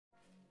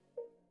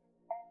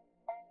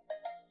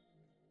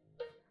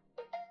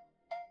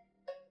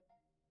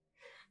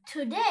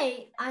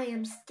Today, I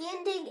am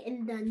standing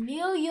in the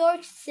New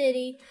York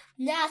City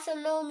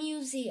National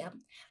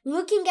Museum,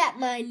 looking at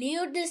my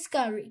new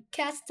discovery,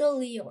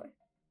 Castelliore.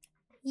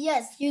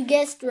 Yes, you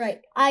guessed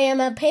right. I am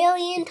a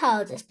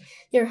paleontologist,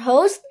 your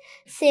host,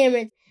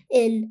 Samrit,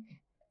 in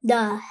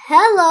the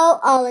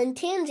Hello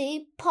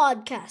Olentangy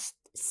Podcast,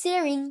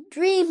 series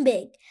Dream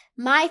Big,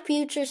 My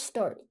Future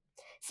Story.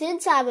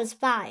 Since I was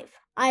 5,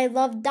 I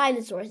loved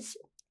dinosaurs,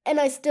 and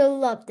I still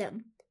love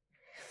them.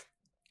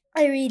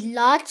 I read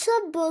lots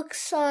of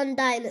books on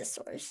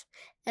dinosaurs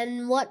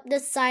and what the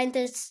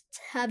scientists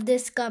have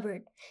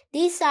discovered.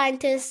 These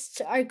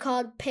scientists are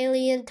called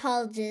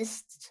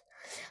paleontologists.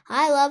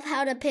 I love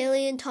how the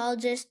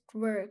paleontologists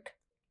work.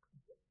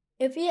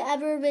 If you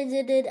ever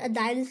visited a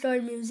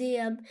dinosaur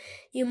museum,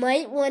 you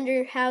might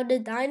wonder how the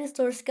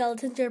dinosaur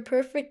skeletons are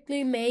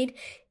perfectly made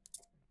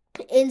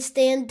and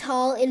stand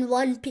tall in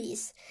one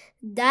piece.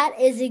 That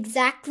is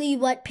exactly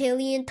what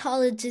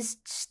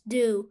paleontologists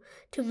do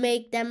to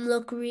make them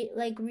look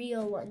like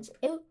real ones.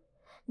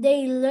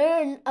 They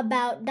learn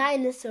about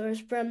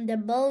dinosaurs from the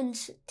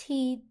bones,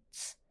 teeth,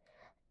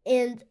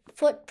 and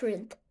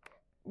footprint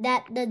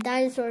that the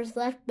dinosaurs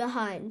left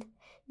behind.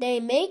 They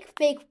make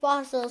fake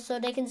fossils so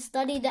they can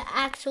study the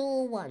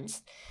actual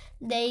ones.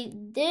 They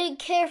dig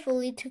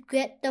carefully to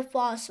get the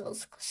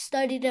fossils,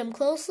 study them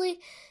closely,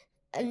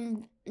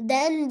 and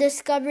then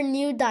discover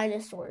new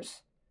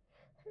dinosaurs.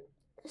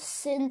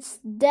 Since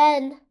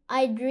then,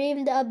 I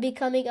dreamed of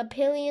becoming a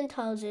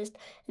paleontologist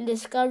and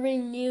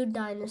discovering new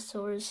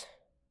dinosaurs.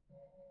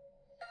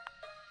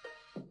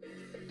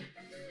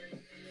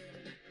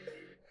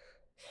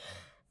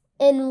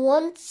 And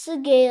once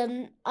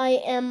again,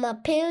 I am a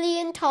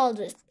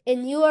paleontologist,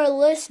 and you are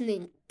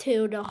listening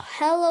to the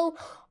Hello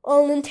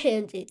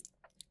Olentangy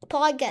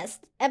Podcast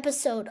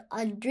episode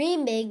on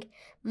Dream Big,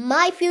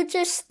 My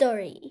Future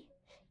Story.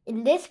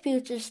 In this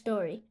future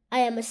story, I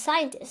am a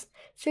scientist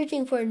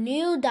searching for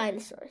new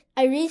dinosaurs.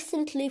 I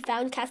recently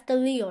found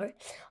Castelliore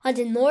on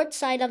the north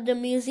side of the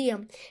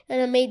museum,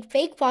 and I made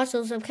fake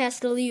fossils of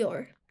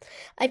Castelliore.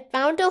 I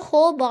found the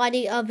whole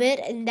body of it,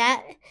 and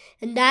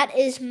that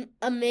is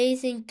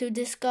amazing to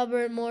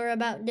discover more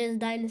about this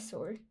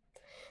dinosaur.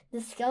 The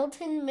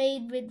skeleton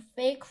made with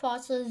fake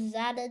fossils is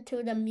added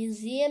to the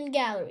museum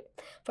gallery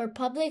for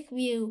public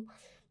view,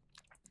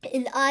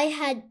 and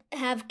I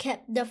have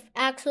kept the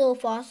actual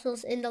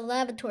fossils in the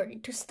laboratory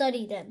to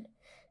study them.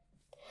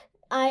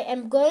 I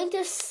am going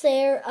to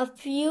share a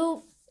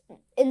few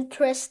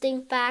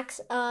interesting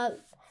facts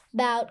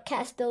about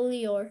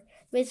Castelliore,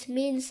 which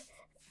means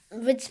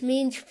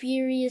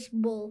furious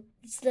bull.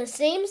 It's the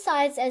same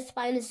size as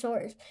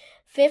Spinosaurus,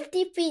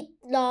 50 feet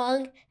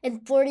long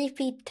and 40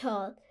 feet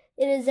tall.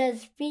 It is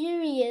as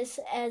furious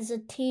as a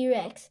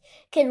T-Rex.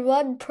 Can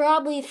run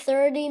probably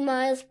 30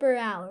 miles per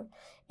hour.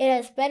 It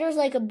has feathers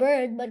like a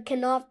bird but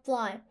cannot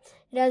fly.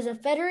 It has a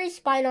feathery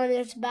spine on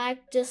its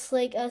back just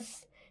like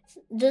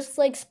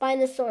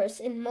Spinosaurus,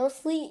 and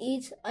mostly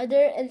eats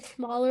other and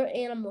smaller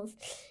animals.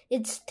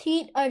 Its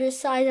teeth are the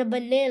size of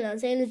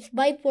bananas, and its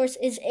bite force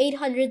is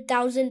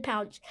 800,000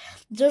 pounds,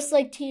 just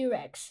like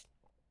T-Rex.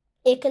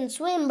 It can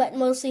swim, but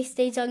mostly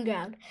stays on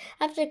ground.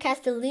 After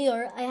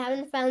Castelliore, I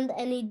haven't found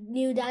any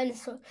new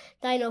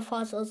dino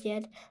fossils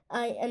yet.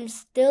 I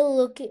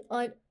still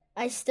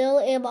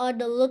am on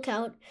the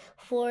lookout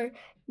for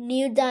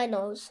new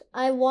dinos.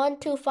 I want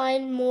to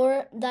find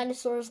more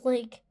dinosaurs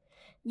like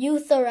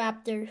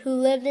Utahraptor, who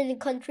lived in the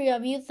country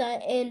of Utah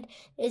and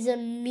is a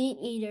meat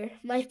eater.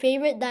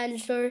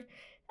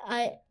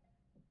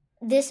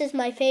 This is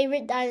my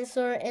favorite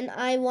dinosaur, and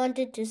I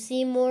wanted to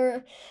see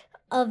more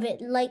of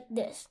it like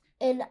this.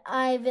 And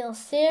I will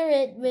share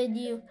it with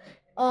you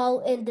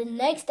all in the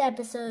next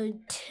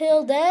episode.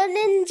 Till then,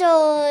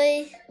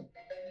 enjoy!